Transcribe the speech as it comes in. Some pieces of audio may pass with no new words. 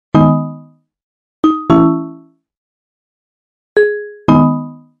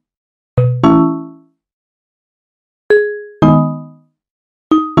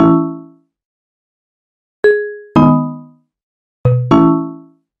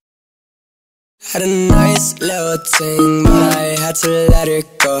Had a nice little thing, but I had to let it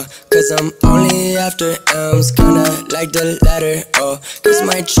go. Cause I'm only after M's, kinda like the letter O. Cause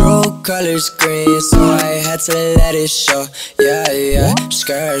my true color's green, so I had to let it show. Yeah, yeah,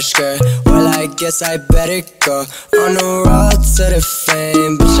 skirt, skirt. Well, I guess I better go on the road to the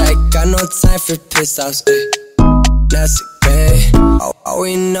fame. Bitch, I got no time for piss offs, that's a game. All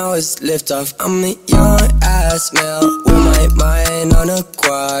we know is lift off. I'm a young ass male with my mind on a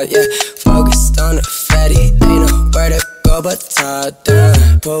quad, yeah. Focused on the fatty, ain't nowhere to go but top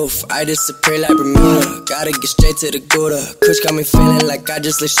down. Poof, I disappear like Bermuda. Gotta get straight to the Gouda. Croosh got me feeling like I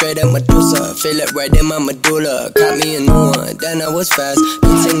just licked straight at Medusa. Feel it right in my medulla. Got me a new one, then I was fast.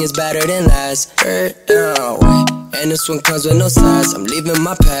 This thing is better than last. Hurt down, wait. And this one comes with no sass. I'm leaving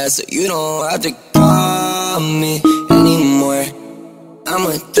my past, so you don't have to call me anymore.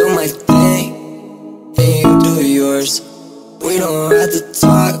 I'ma do my thing, and you do yours. We don't have to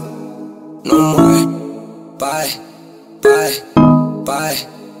talk no more. Bye, bye, bye,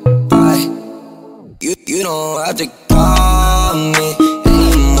 bye. You don't have to call me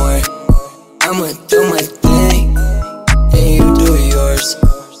anymore. I'ma do my thing, and you do yours.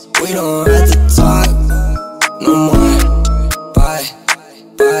 We don't have to talk no more. Bye,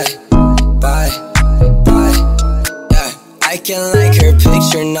 bye, bye, bye. Yeah, I can like her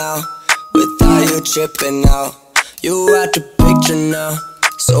picture now, without you tripping out. You out the picture now,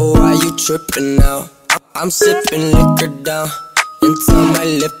 so why you tripping now? I'm sipping liquor down until my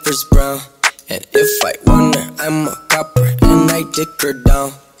liver's brown. And if I wonder, I'm a copper and I dick her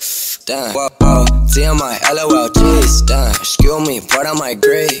down. Damn, whoa, whoa, TMI, LOL, jeez, damn. Excuse me, but I might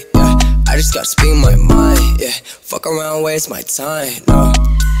grade, yeah. I just gotta speak my mind, yeah. Fuck around, waste my time, no.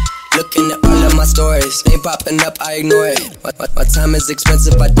 Looking at all of my stories, name popping up, I ignore it. My time is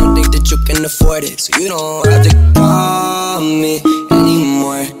expensive, I don't think that you can afford it. So you don't have to call me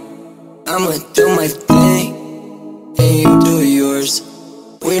anymore. I'ma do my thing, and you do yours.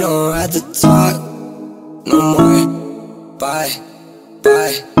 We don't have to talk no more. Bye,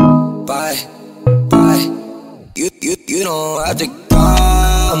 bye, bye, bye. You don't have to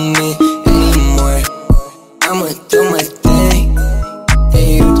call me anymore. I'ma do my thing, and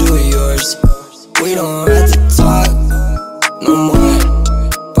you do yours. We don't have to talk no more.